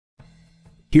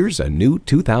Here's a new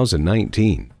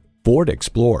 2019 Ford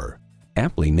Explorer.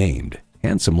 Aptly named,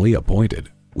 handsomely appointed.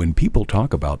 When people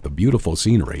talk about the beautiful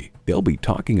scenery, they'll be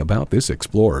talking about this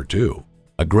Explorer too.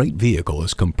 A great vehicle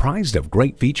is comprised of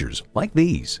great features like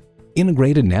these: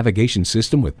 integrated navigation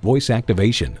system with voice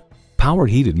activation, power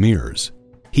heated mirrors,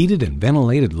 heated and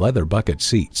ventilated leather bucket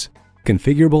seats,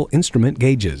 configurable instrument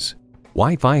gauges,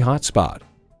 Wi-Fi hotspot,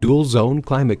 dual zone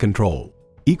climate control,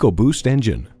 EcoBoost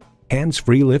engine,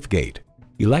 hands-free liftgate,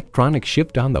 electronic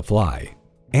shift on the fly,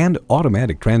 and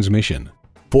automatic transmission.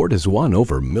 Ford has won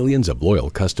over millions of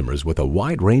loyal customers with a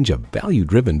wide range of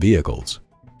value-driven vehicles.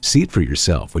 See it for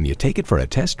yourself when you take it for a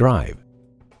test drive.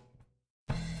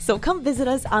 So come visit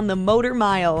us on the Motor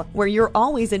Mile, where you're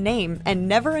always a name and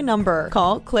never a number.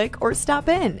 Call, click, or stop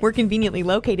in. We're conveniently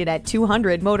located at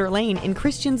 200 Motor Lane in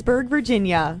Christiansburg,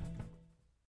 Virginia.